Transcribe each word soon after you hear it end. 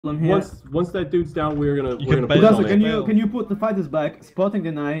Here. Once that dude's down, we're gonna push on it. Can you put the fighters back? Spotting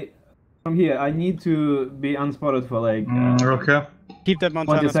the night from here. I need to be unspotted for like okay. Keep that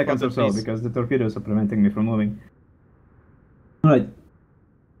Montana 20 seconds or so, please. because the torpedoes are preventing me from moving. Alright.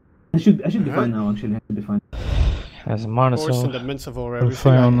 I should be fine now, actually. I should be fine. As a minus in the midst of all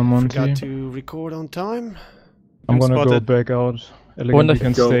everything. On the Monty. Forgot to record on time. I'm gonna go back out. Elegant, you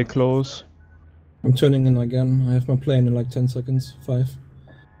can stay close. I'm turning in again. I have my plane in like 10 seconds. 5.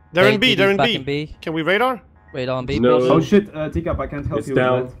 They're in B, they're in B. Can we radar? Radar on B. No. Oh shit, Teacup, I can't help you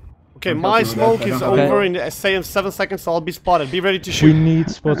down. with that. Okay, my smoke is over in say in 7 seconds, so I'll be spotted. Be ready to shoot. We need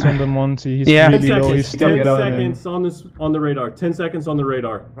spots on the Monty. He's yeah. really low. He's 10 seconds on the radar. 10 seconds on the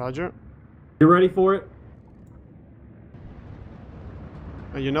radar. Roger. You ready for it?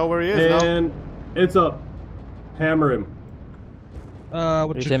 You know where he is now. And it's up. Hammer him.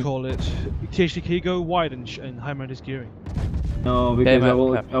 What do you call it? THD, can you go wide and hammer his gearing? No, because I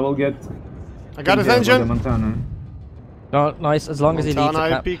will get. I got his engine. Montana. No, nice. As long as he needs a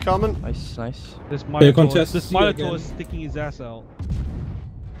cap. IP coming. Nice, nice. This Minotaur is sticking his ass out.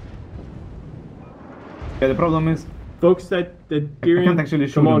 Yeah, the problem is, folks, that gearing. I can't actually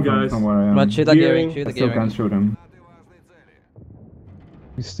shoot him from where I am. But shoot that gearing. Shoot the gearing. I still can't shoot him.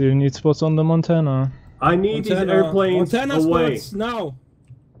 We still need spots on the Montana. I need these airplanes away. Spots now.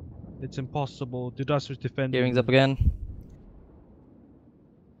 It's impossible. Dudas was defending. Gearing's up again.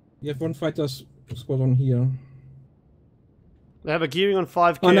 You have one fighter squad on here. They have a gearing on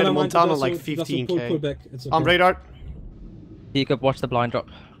 5k and a Montana like 15k. I'm radar. You could watch the blind drop.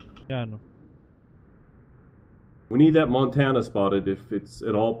 Yeah, I know. We need that Montana spotted if it's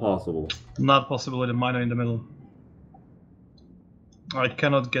at all possible. Not possible with a miner in the middle. I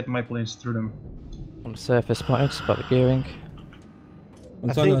cannot get my planes through them. On the surface spotted, spot the gearing.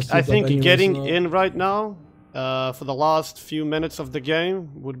 I think getting in right now, for the last few minutes of the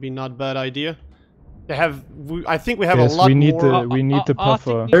game, would be not bad idea. They have, I think we have a lot more. We need the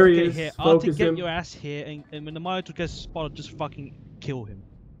puffer. There he is. Arctic, get your ass here, and when the Minotaur gets spotted, just fucking kill him.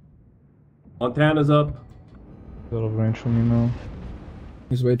 Montana's up. Out of range for me now.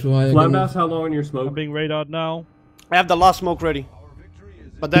 He's way too high. Flatbass, how long in your smoke? I'm being radared now. I have the last smoke ready.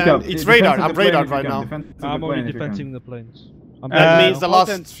 But then it's radar. I'm radared right now. I'm only defending the planes. That means the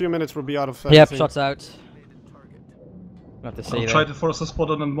last few minutes will be out of. Yep, shots out. Have to see. I'll try to force a spot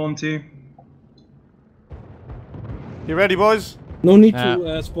on the Monty. You ready, boys? No need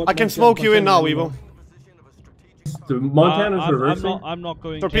to spot. I can smoke you in now, Evo. The Montana's reversing. I'm not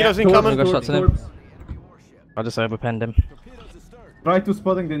going. Torpedoes incoming. I'll just overpenned him. Try to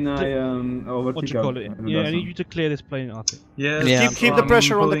spotting the over. What you call it? Yeah, I need you to clear this plane, Arctic. Yeah. Keep the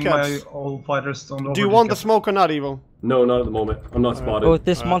pressure on the cats. All fighters on do you want the smoke or not, Evo? No, not at the moment. I'm not spotted. Oh,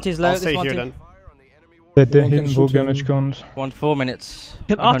 this Monty's low. I'll stay here then. The hidden full damage count. 4 minutes.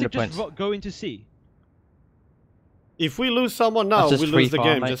 Can Arctic just go into C? If we lose someone now, we lose the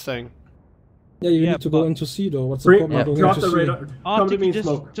game. Just saying. Yeah, you need to go into C though. What's the problem? Drop the radar. Come to me and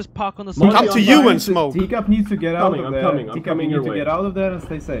smoke. Just park on the side. Come to you and smoke. Teacup needs to get out of there. I'm coming your way. Get out of there and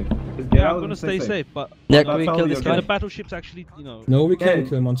stay safe. Yeah, I'm gonna stay safe, but yeah, can we kill this guy? The battleship's actually, you know. No, we can't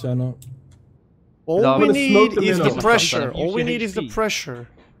kill Montana. All we need is the pressure. All we need is the pressure.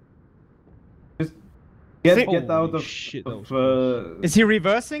 Just get out of. Shit. Is he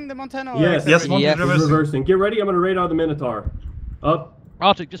reversing the Montana? Yes, Monty's reversing. Get ready. I'm gonna radar the Minotaur. Up.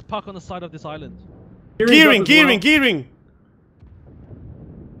 Arctic, just park on the side of this island. Gearing. 5k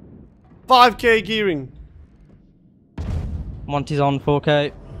gearing. Monty's on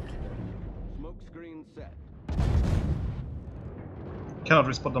 4k. Smoke screen set. Cannot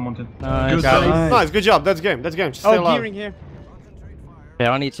respot the Monty. Nice, good job. That's game. Just stay alive. Gearing here.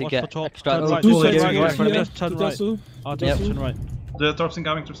 Yeah, I need to get extra. Turn right. Arctic, turn right. The torps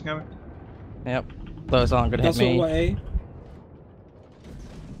incoming. Yep. Those aren't gonna hit me.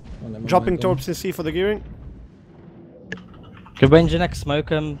 Dropping torps in C for the gearing. Good range your next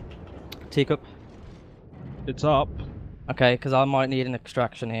smoke, Teacup. It's up. Okay, because I might need an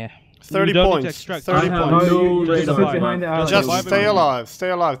extraction here. 30 points. 30 points. Just stay alive. 30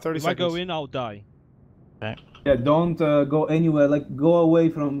 seconds. If I go in, I'll die. Okay. Yeah, don't go anywhere. Like, go away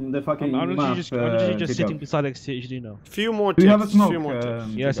from the fucking map. I'm usually just sitting beside XTHD now. Few more ticks. Do you have a smoke?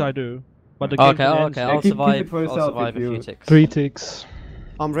 Yes, I do. But the okay. I'll survive. I'll survive a few ticks. 3 ticks.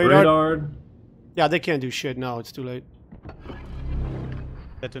 I'm radar. Yeah, they can't do shit now. It's too late.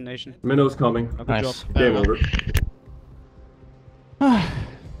 Detonation. Minnow's coming. Nice. Game over.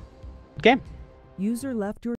 Game. User left your